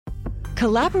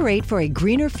Collaborate for a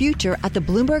greener future at the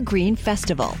Bloomberg Green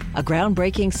Festival, a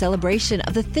groundbreaking celebration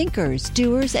of the thinkers,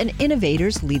 doers, and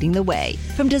innovators leading the way.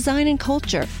 From design and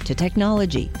culture to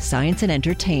technology, science, and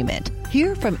entertainment.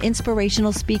 Hear from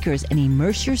inspirational speakers and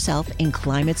immerse yourself in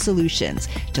climate solutions.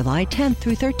 July 10th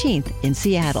through 13th in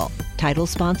Seattle. Title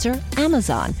sponsor,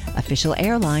 Amazon. Official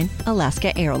airline,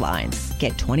 Alaska Airlines.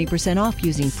 Get 20% off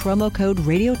using promo code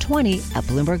radio20 at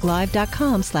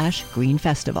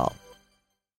bloomberglive.com/greenfestival.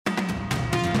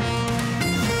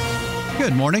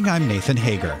 Good morning, I'm Nathan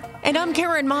Hager. And I'm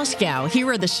Karen Moscow. Here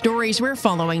are the stories we're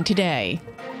following today.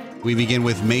 We begin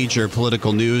with major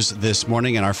political news this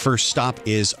morning, and our first stop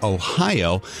is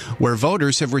Ohio, where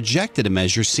voters have rejected a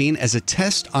measure seen as a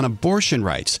test on abortion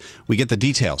rights. We get the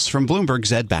details from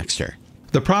Bloomberg's Ed Baxter.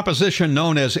 The proposition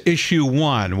known as Issue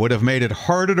 1 would have made it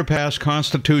harder to pass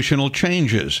constitutional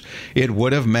changes. It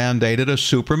would have mandated a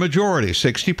supermajority,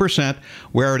 60%,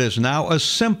 where it is now a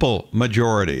simple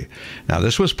majority. Now,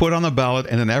 this was put on the ballot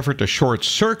in an effort to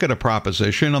short-circuit a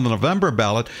proposition on the November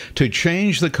ballot to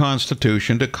change the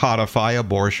Constitution to codify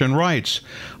abortion rights.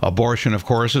 Abortion, of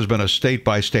course, has been a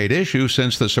state-by-state issue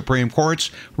since the Supreme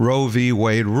Court's Roe v.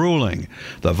 Wade ruling.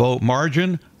 The vote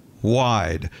margin?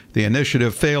 Wide. The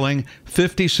initiative failing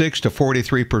 56 to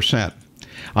 43%.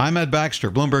 I'm Ed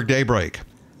Baxter, Bloomberg Daybreak.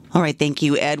 All right, thank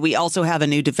you, Ed. We also have a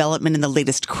new development in the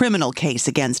latest criminal case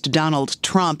against Donald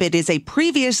Trump. It is a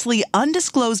previously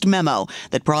undisclosed memo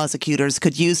that prosecutors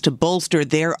could use to bolster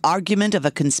their argument of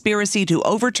a conspiracy to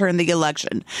overturn the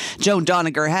election. Joan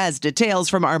Doniger has details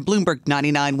from our Bloomberg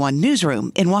 99.1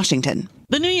 newsroom in Washington.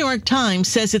 The New York Times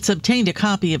says it's obtained a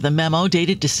copy of the memo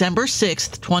dated December 6,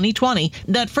 2020,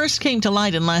 that first came to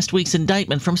light in last week's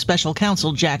indictment from special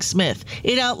counsel Jack Smith.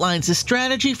 It outlines a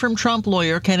strategy from Trump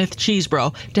lawyer Kenneth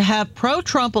Chesebro to have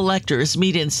pro-Trump electors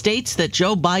meet in states that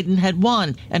Joe Biden had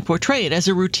won and portray it as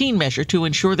a routine measure to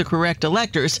ensure the correct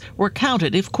electors were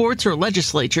counted if courts or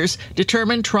legislatures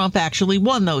determined Trump actually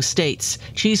won those states.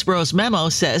 Chesebro's memo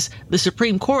says the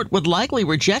Supreme Court would likely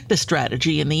reject the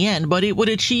strategy in the end, but it would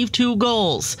achieve two goals: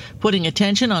 putting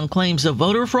attention on claims of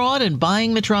voter fraud and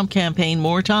buying the Trump campaign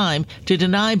more time to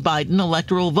deny Biden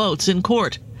electoral votes in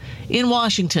court. In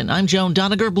Washington, I'm Joan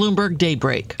Doniger, Bloomberg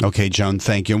Daybreak. Okay, Joan,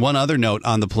 thank you. One other note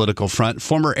on the political front.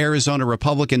 Former Arizona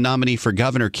Republican nominee for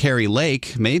governor Kari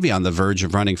Lake may be on the verge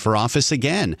of running for office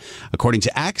again. According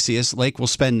to Axios, Lake will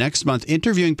spend next month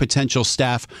interviewing potential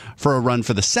staff for a run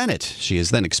for the Senate. She is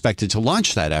then expected to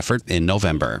launch that effort in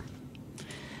November.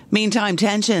 Meantime,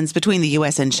 tensions between the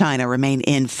U.S. and China remain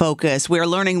in focus. We're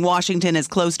learning Washington is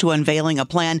close to unveiling a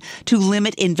plan to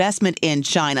limit investment in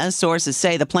China. Sources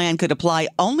say the plan could apply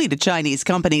only to Chinese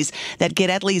companies that get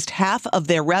at least half of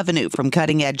their revenue from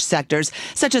cutting-edge sectors,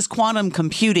 such as quantum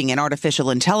computing and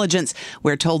artificial intelligence.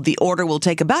 We're told the order will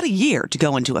take about a year to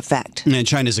go into effect. And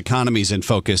China's economy is in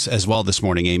focus as well this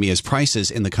morning, Amy, as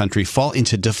prices in the country fall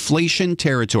into deflation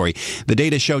territory. The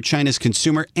data show China's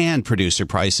consumer and producer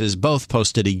prices both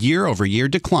posted a year-over-year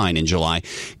decline in July.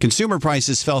 Consumer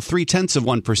prices fell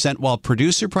 0.3%, while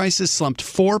producer prices slumped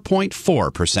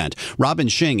 4.4%. Robin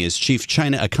Xing is chief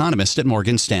China economist at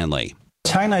Morgan Stanley.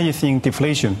 China is in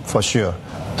deflation for sure.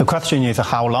 The question is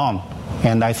how long?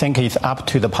 And I think it's up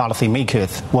to the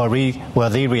policymakers. Will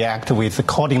they react with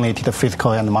coordinated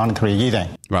fiscal and monetary easing?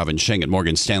 Robin Xing at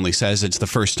Morgan Stanley says it's the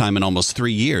first time in almost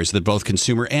 3 years that both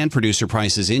consumer and producer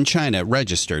prices in China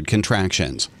registered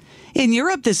contractions. In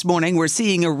Europe this morning, we're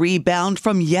seeing a rebound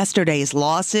from yesterday's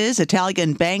losses.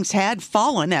 Italian banks had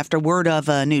fallen after word of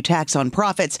a new tax on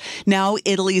profits. Now,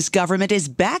 Italy's government is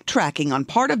backtracking on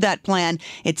part of that plan.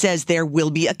 It says there will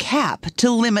be a cap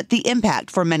to limit the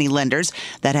impact for many lenders.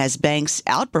 That has banks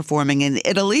outperforming in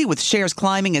Italy, with shares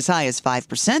climbing as high as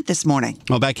 5% this morning.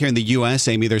 Well, back here in the U.S.,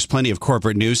 Amy, there's plenty of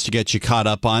corporate news to get you caught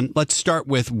up on. Let's start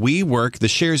with WeWork. The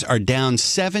shares are down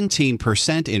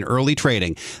 17% in early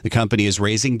trading. The company is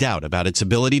raising doubt about its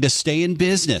ability to stay in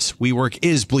business. WeWork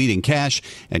is bleeding cash,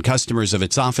 and customers of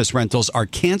its office rentals are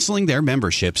canceling their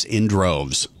memberships in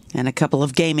droves. And a couple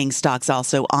of gaming stocks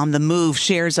also on the move.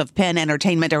 Shares of Penn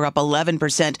Entertainment are up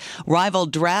 11%. Rival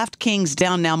DraftKings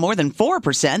down now more than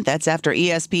 4%. That's after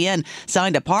ESPN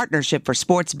signed a partnership for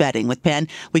sports betting with Penn.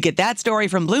 We get that story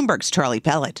from Bloomberg's Charlie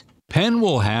Pellet. Penn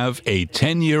will have a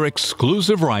 10-year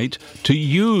exclusive right to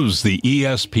use the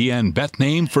ESPN bet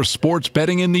name for sports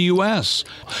betting in the U.S.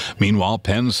 Meanwhile,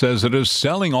 Penn says it is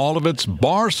selling all of its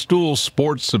Barstool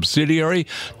Sports subsidiary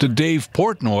to Dave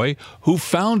Portnoy, who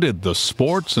founded the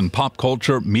sports and pop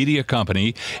culture media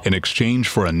company in exchange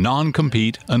for a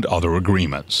non-compete and other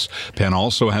agreements. Penn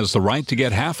also has the right to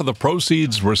get half of the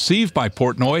proceeds received by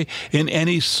Portnoy in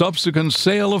any subsequent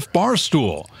sale of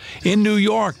Barstool. In New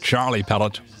York, Charlie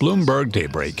Pellet, Bloomberg Bloomberg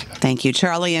Daybreak. Thank you,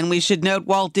 Charlie. And we should note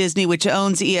Walt Disney, which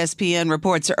owns ESPN,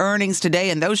 reports earnings today,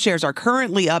 and those shares are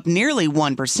currently up nearly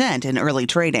 1% in early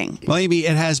trading. Well, Amy,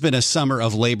 it has been a summer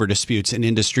of labor disputes in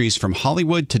industries from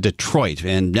Hollywood to Detroit,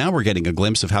 and now we're getting a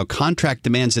glimpse of how contract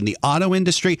demands in the auto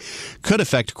industry could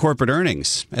affect corporate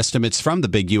earnings. Estimates from the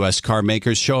big U.S. car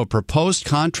makers show a proposed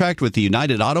contract with the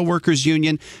United Auto Workers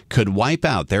Union could wipe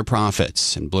out their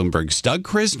profits. And Bloomberg's Doug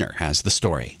Krisner has the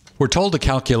story. We're told the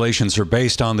calculations are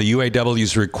based on the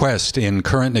UAW's request in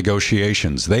current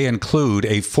negotiations. They include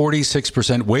a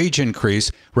 46% wage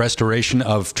increase, restoration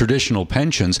of traditional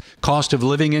pensions, cost of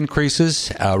living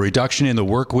increases, a reduction in the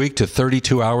work week to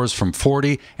 32 hours from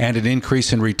 40, and an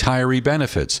increase in retiree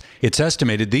benefits. It's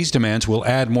estimated these demands will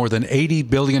add more than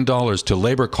 $80 billion to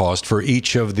labor cost for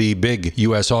each of the big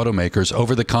U.S. automakers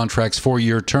over the contract's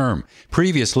 4-year term.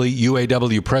 Previously,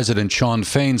 UAW President Shawn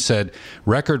Fain said,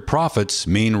 record profits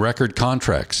mean record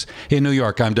contracts. In New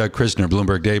York, I'm Doug Krisner,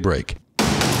 Bloomberg Daybreak.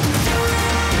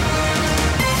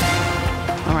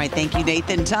 All right, thank you,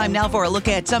 Nathan. Time now for a look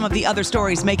at some of the other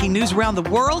stories making news around the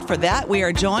world. For that, we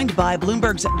are joined by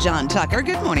Bloomberg's John Tucker.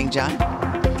 Good morning, John.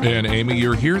 And Amy,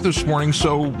 you're here this morning,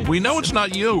 so we know it's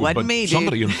not you. Wasn't me,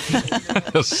 dude.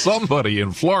 Somebody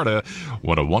in Florida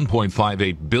won a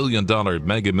 $1.58 billion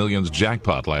Mega Millions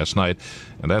jackpot last night,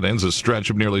 and that ends a stretch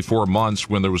of nearly 4 months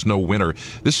when there was no winner.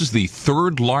 This is the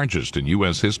third largest in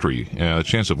U.S. history. The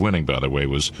chance of winning, by the way,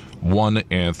 was 1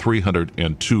 in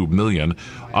 302 million.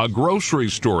 A grocery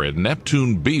store at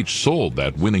Neptune Beach sold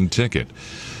that winning ticket.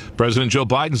 President Joe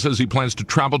Biden says he plans to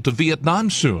travel to Vietnam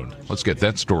soon. Let's get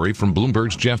that story from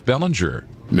Bloomberg's Jeff Bellinger.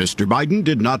 Mr. Biden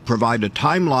did not provide a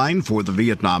timeline for the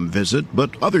Vietnam visit,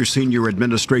 but other senior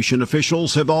administration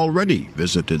officials have already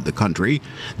visited the country.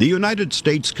 The United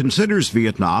States considers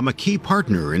Vietnam a key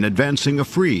partner in advancing a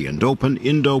free and open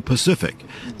Indo-Pacific.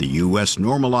 The U.S.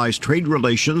 normalized trade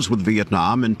relations with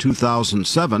Vietnam in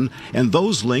 2007, and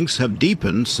those links have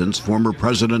deepened since former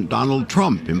President Donald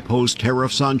Trump imposed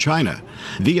tariffs on China.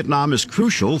 Vietnam is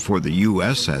crucial for the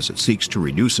U.S. as it seeks to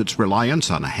reduce its reliance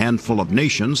on a handful of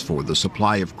nations for the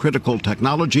supply of critical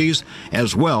technologies,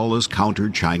 as well as counter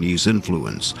Chinese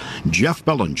influence. Jeff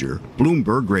Bellinger,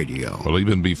 Bloomberg Radio. Well,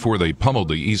 even before they pummeled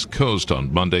the East Coast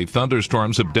on Monday,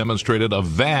 thunderstorms have demonstrated a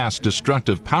vast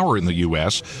destructive power in the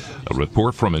U.S. A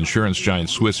report from insurance giant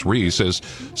Swiss Re says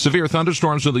severe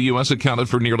thunderstorms in the U.S. accounted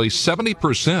for nearly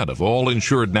 70% of all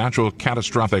insured natural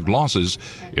catastrophic losses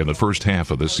in the first half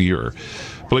of this year.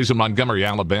 Police in Montgomery,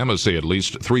 Alabama say at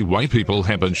least 3 white people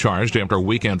have been charged after a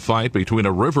weekend fight between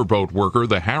a riverboat worker,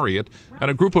 the Harriet,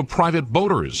 and a group of private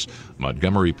boaters.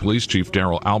 Montgomery Police Chief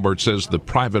Darrell Albert says the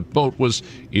private boat was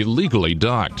illegally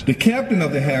docked. The captain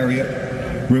of the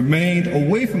Harriet remained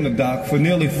away from the dock for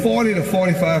nearly 40 to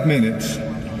 45 minutes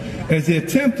as he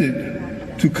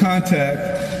attempted to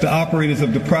contact the operators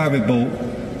of the private boat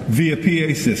via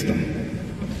PA system.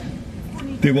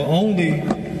 They were only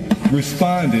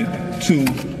responded to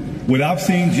with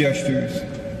obscene gestures,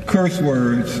 curse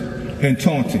words, and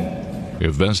taunting.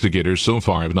 Investigators so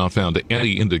far have not found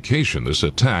any indication this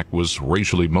attack was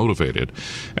racially motivated.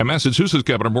 And Massachusetts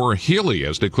Governor Maura Healey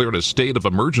has declared a state of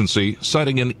emergency,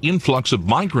 citing an influx of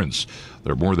migrants.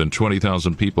 There are more than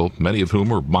 20,000 people, many of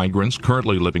whom are migrants,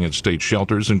 currently living in state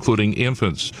shelters, including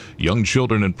infants, young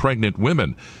children, and pregnant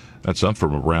women. That's up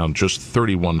from around just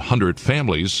 3,100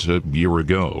 families a year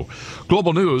ago.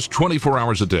 Global news 24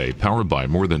 hours a day, powered by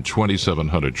more than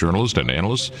 2,700 journalists and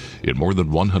analysts in more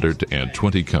than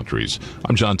 120 countries.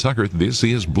 I'm John Tucker. This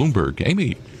is Bloomberg.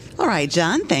 Amy. All right,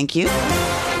 John, thank you.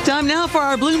 Time now for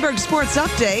our Bloomberg Sports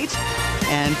Update.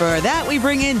 And for that, we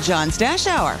bring in John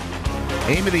Stashower.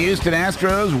 Amy, the Houston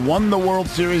Astros won the World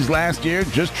Series last year,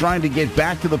 just trying to get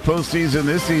back to the postseason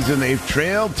this season. They've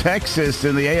trailed Texas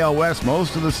in the AL West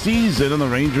most of the season, and the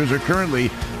Rangers are currently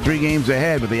 3 games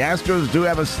ahead. But the Astros do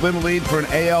have a slim lead for an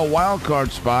AL wildcard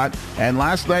spot. And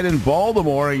last night in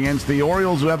Baltimore against the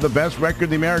Orioles, who have the best record in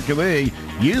the American League,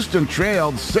 Houston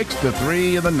trailed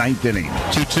 6-3 in the 9th inning.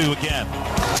 2-2 again.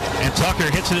 And Tucker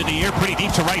hits it in the air pretty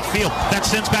deep to right field. That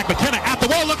sends back McKenna at the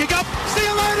wall, looking up. See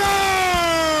you later!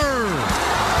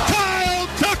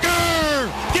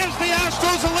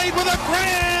 A lead with a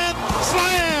grand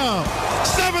slam.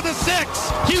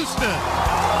 7-6, Houston.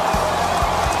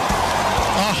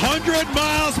 100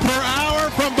 miles per hour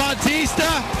from Bautista,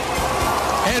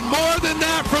 and more than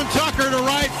that from Tucker to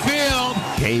right field.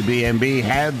 KBMB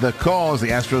had the calls. The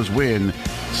Astros win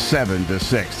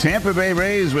 7-6. Tampa Bay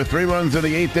Rays with 3 runs in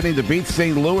the 8th inning to beat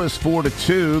St. Louis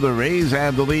 4-2. The Rays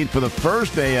have the lead for the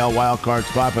first AL wildcard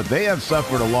spot, but they have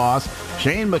suffered a loss.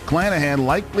 Shane McClanahan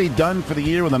likely done for the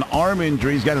year with an arm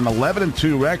injury. He's got an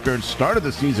 11-2 record. Started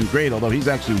the season great, although he's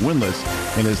actually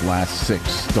winless in his last 6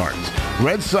 starts.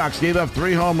 Red Sox gave up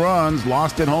 3 home runs,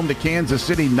 lost at home to Kansas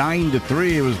City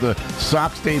 9-3. It was the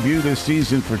Sox debut this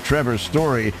season for Trevor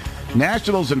Story.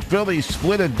 Nationals and Phillies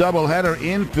split a doubleheader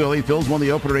in Philly. Phils won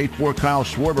the opener 8-4. Kyle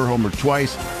Schwarber homered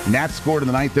twice. Nats scored in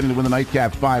the 9th inning to win the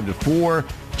nightcap 5-4.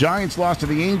 Giants lost to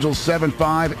the Angels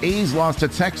 7-5. A's lost to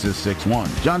Texas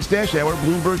 6-1. John Stashauer,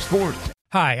 Bloomberg Sports.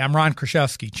 Hi, I'm Ron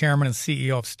Kraszewski, Chairman and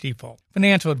CEO of Stifel.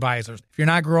 Financial advisors, if you're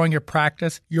not growing your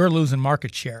practice, you're losing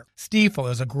market share.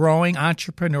 Stifel is a growing,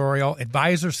 entrepreneurial,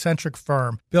 advisor-centric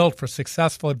firm built for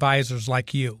successful advisors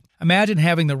like you. Imagine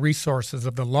having the resources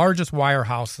of the largest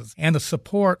wirehouses and the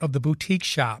support of the boutique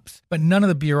shops, but none of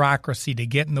the bureaucracy to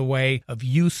get in the way of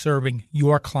you serving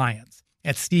your clients.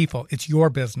 At Stifel, it's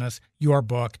your business, your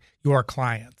book, your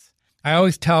clients. I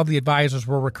always tell the advisors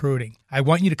we're recruiting, I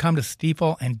want you to come to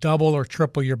Stifel and double or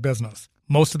triple your business.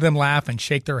 Most of them laugh and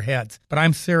shake their heads, but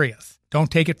I'm serious. Don't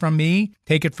take it from me.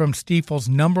 Take it from Stifel's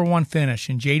 #1 finish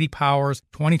in J.D. Power's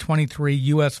 2023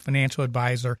 U.S. Financial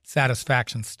Advisor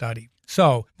Satisfaction Study.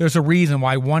 So, there's a reason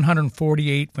why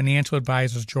 148 financial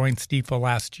advisors joined Stifel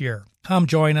last year. Come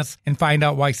join us and find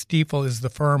out why Stifel is the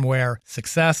firm where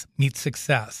success meets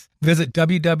success. Visit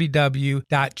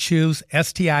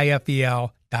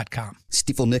www.choosestifel.com.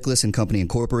 Stifel Nicholas and Company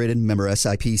Incorporated, member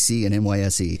SIPC and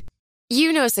NYSE.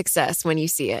 You know success when you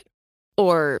see it.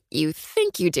 Or you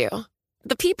think you do.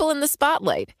 The people in the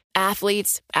spotlight.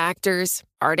 Athletes, actors,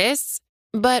 artists.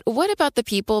 But what about the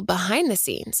people behind the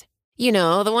scenes? You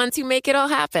know, the ones who make it all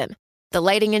happen. The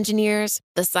lighting engineers,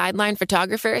 the sideline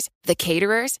photographers, the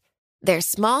caterers. They're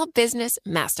small business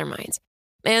masterminds.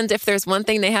 And if there's one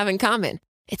thing they have in common,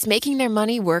 it's making their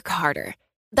money work harder.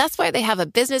 That's why they have a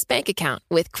business bank account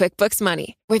with QuickBooks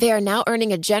Money, where they are now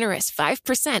earning a generous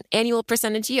 5% annual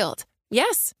percentage yield.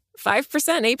 Yes,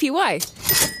 5% APY.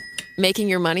 Making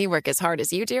your money work as hard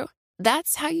as you do?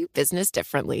 That's how you business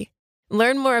differently.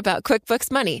 Learn more about QuickBooks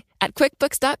Money at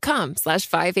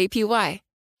quickbooks.com/5APY.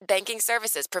 Banking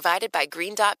services provided by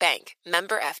Green Dot Bank,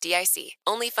 member FDIC.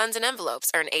 Only funds and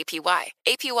envelopes earn APY.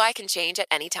 APY can change at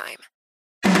any time.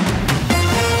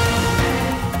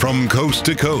 From coast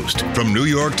to coast, from New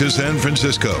York to San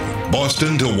Francisco,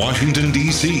 Boston to Washington,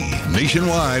 D.C.,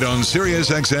 nationwide on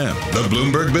SiriusXM, the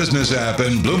Bloomberg Business app,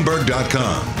 and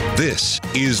Bloomberg.com. This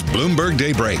is Bloomberg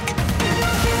Daybreak.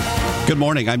 Good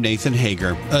morning. I'm Nathan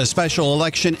Hager. A special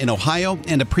election in Ohio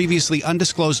and a previously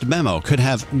undisclosed memo could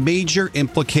have major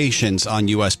implications on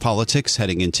U.S. politics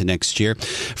heading into next year.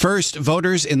 First,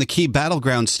 voters in the key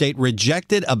battleground state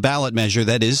rejected a ballot measure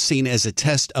that is seen as a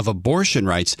test of abortion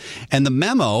rights. And the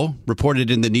memo,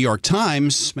 reported in the New York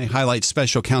Times, may highlight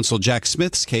special counsel Jack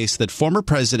Smith's case that former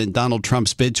President Donald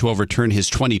Trump's bid to overturn his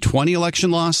 2020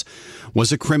 election loss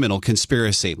was a criminal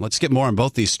conspiracy. Let's get more on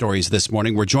both these stories this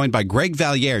morning. We're joined by Greg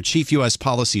Valliere, Chief U.S.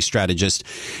 Policy Strategist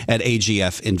at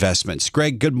AGF Investments.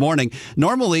 Greg, good morning.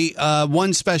 Normally,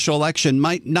 one special election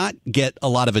might not get a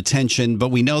lot of attention,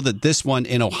 but we know that this one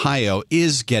in Ohio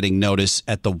is getting notice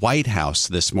at the White House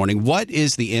this morning. What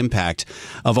is the impact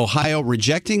of Ohio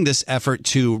rejecting this effort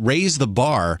to raise the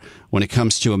bar when it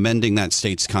comes to amending that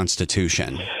state's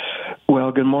constitution?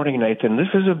 Well, good morning, Nathan.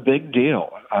 This is a big deal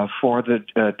for the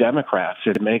Democrats.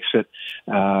 It makes it,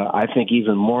 I think,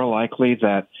 even more likely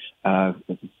that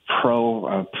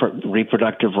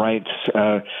pro-reproductive rights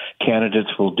candidates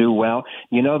will do well.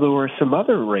 You know, there were some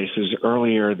other races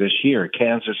earlier this year,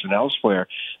 Kansas and elsewhere,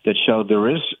 that showed there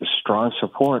is strong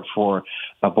support for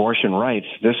abortion rights.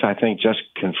 This, I think, just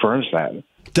confirms that.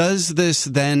 Does this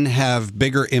then have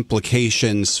bigger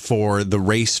implications for the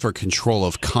race for control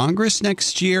of Congress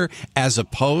next year, as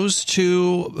opposed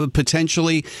to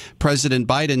potentially President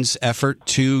Biden's effort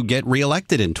to get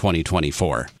reelected in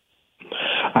 2024?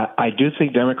 I do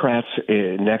think Democrats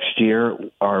next year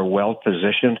are well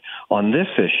positioned on this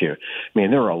issue. I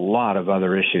mean, there are a lot of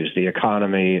other issues, the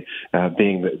economy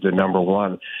being the number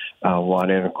one,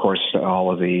 and of course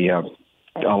all of the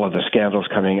scandals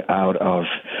coming out of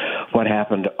what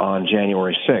happened on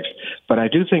January 6th. But I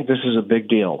do think this is a big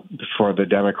deal for the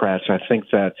Democrats. I think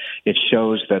that it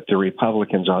shows that the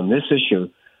Republicans on this issue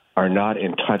are not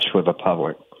in touch with the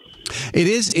public. It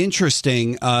is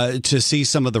interesting to see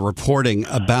some of the reporting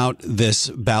about this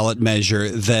ballot measure,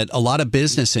 that a lot of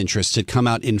business interests had come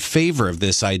out in favor of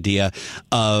this idea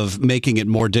of making it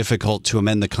more difficult to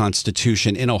amend the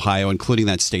Constitution in Ohio, including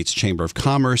that state's Chamber of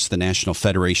Commerce, the National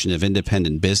Federation of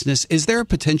Independent Business. Is there a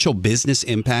potential business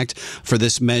impact for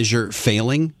this measure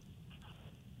failing?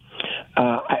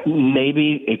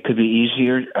 Maybe it could be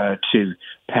easier to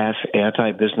pass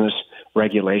anti-business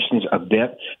regulations a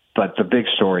bit, But the big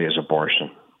story is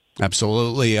abortion.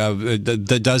 Absolutely.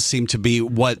 That does seem to be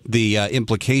what the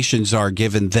implications are,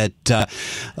 given that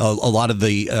a lot of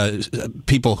the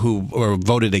people who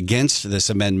voted against this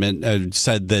amendment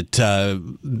said that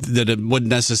it wouldn't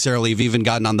necessarily have even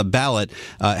gotten on the ballot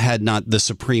had not the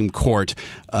Supreme Court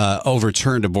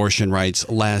overturned abortion rights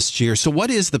last year. So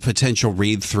what is the potential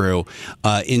read-through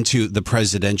into the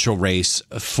presidential race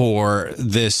for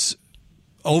this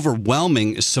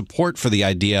overwhelming support for the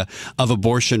idea of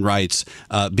abortion rights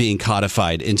being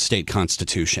codified in state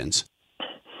constitutions?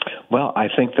 Well, I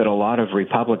think that a lot of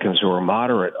Republicans who are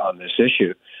moderate on this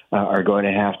issue are going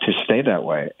to have to stay that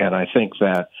way. And I think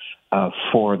that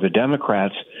for the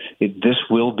Democrats, this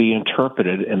will be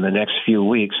interpreted in the next few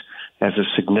weeks as a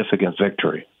significant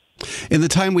victory. In the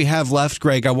time we have left,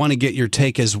 Greg, I want to get your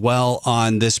take as well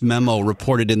on this memo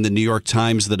reported in the New York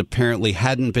Times that apparently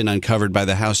hadn't been uncovered by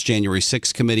the House January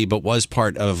 6th committee, but was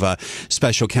part of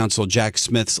Special Counsel Jack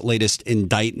Smith's latest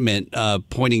indictment,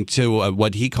 pointing to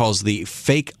what he calls the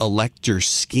fake elector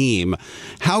scheme.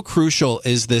 How crucial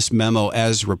is this memo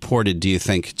as reported, do you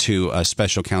think, to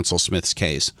Special Counsel Smith's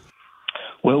case?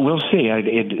 Well, we'll see.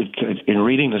 In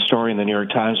reading the story in the New York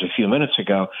Times a few minutes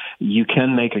ago, you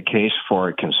can make a case for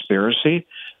a conspiracy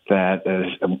that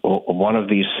one of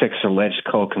these 6 alleged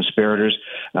co-conspirators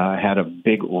had a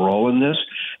big role in this.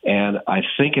 And I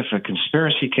think if a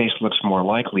conspiracy case looks more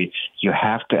likely, you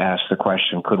have to ask the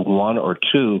question, could 1 or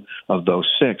 2 of those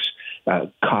 6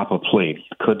 cop a plea?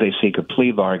 Could they seek a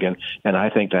plea bargain? And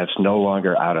I think that's no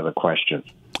longer out of the question.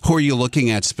 Who are you looking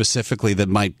at specifically that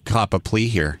might cop a plea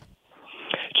here?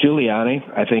 Giuliani,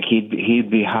 I think he'd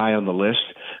be high on the list.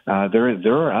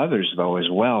 There are others, though, as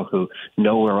well, who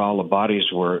know where all the bodies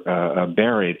were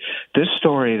buried. This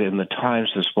story in the Times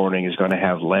this morning is going to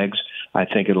have legs. I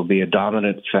think it'll be a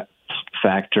dominant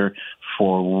factor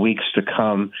for weeks to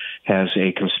come as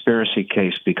a conspiracy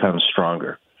case becomes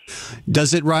stronger.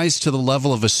 Does it rise to the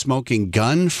level of a smoking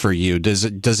gun for you? Does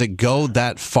it go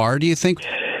that far, do you think?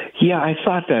 Yeah, I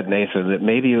thought that, Nathan, that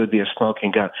maybe it would be a smoking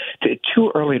gun.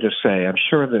 Too early to say. I'm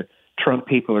sure the Trump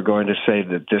people are going to say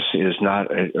that this is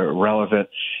not relevant,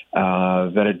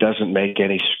 that it doesn't make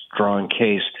any strong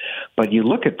case. But you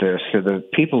look at this, the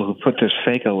people who put this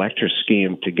fake elector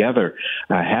scheme together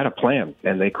had a plan,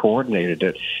 and they coordinated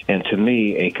it. And to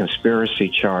me, a conspiracy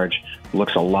charge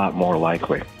looks a lot more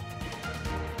likely.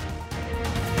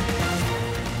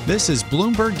 This is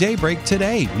Bloomberg Daybreak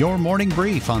Today, your morning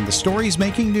brief on the stories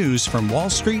making news from Wall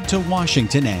Street to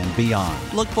Washington and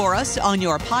beyond. Look for us on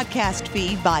your podcast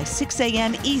feed by 6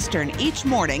 a.m. Eastern each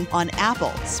morning on Apple,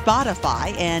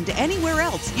 Spotify, and anywhere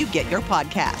else you get your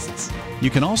podcasts. You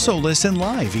can also listen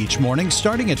live each morning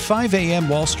starting at 5 a.m.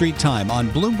 Wall Street time on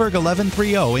Bloomberg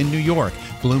 1130 in New York,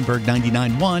 Bloomberg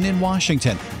 99.1 in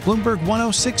Washington, Bloomberg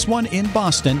 106.1 in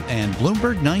Boston, and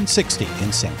Bloomberg 960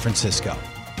 in San Francisco.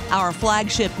 Our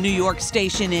flagship New York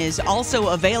station is also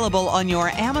available on your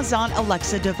Amazon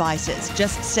Alexa devices.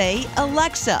 Just say,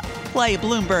 Alexa, play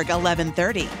Bloomberg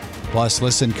 1130. Plus,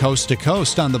 listen coast to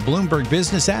coast on the Bloomberg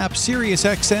Business app, Sirius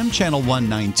XM Channel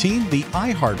 119, the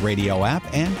iHeartRadio app,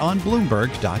 and on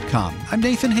Bloomberg.com. I'm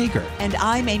Nathan Hager. And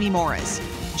I'm Amy Morris.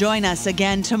 Join us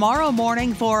again tomorrow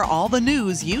morning for all the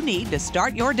news you need to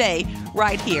start your day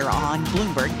right here on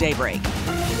Bloomberg Daybreak.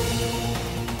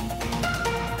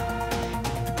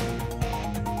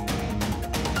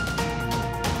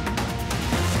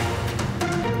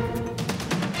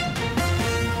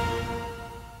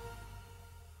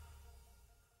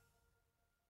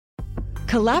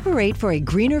 Collaborate for a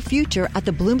greener future at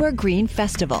the Bloomberg Green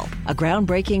Festival, a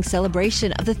groundbreaking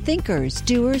celebration of the thinkers,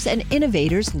 doers, and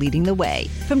innovators leading the way.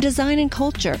 From design and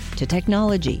culture to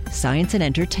technology, science, and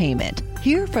entertainment.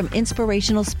 Hear from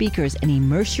inspirational speakers and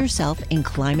immerse yourself in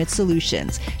climate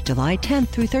solutions. July 10th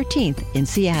through 13th in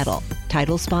Seattle.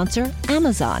 Title sponsor,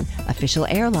 Amazon. Official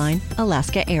airline,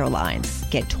 Alaska Airlines.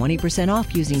 Get 20%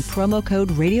 off using promo code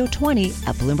radio20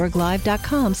 at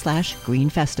BloombergLive.com/Green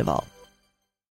Festival.